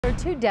There are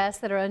two deaths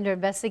that are under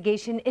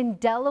investigation in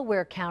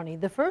Delaware County.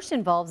 The first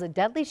involves a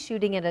deadly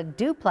shooting at a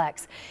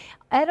duplex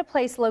at a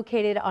place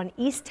located on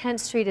East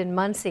 10th Street in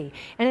Muncie,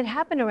 and it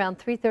happened around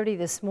 3:30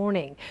 this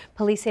morning.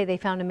 Police say they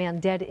found a man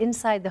dead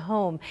inside the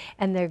home,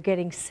 and they're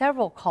getting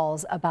several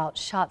calls about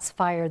shots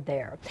fired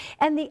there.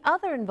 And the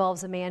other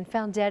involves a man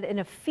found dead in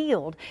a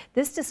field.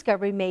 This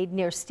discovery made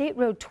near State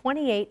Road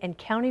 28 and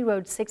County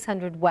Road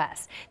 600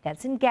 West.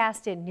 That's in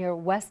Gaston near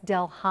West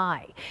Del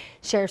High.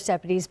 Sheriff's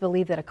deputies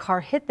believe that a car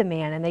hit the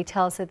man, and they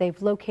tell us that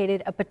they've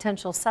located a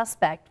potential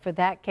suspect for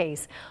that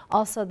case.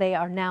 Also, they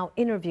are now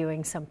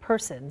interviewing some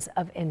persons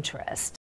of interest.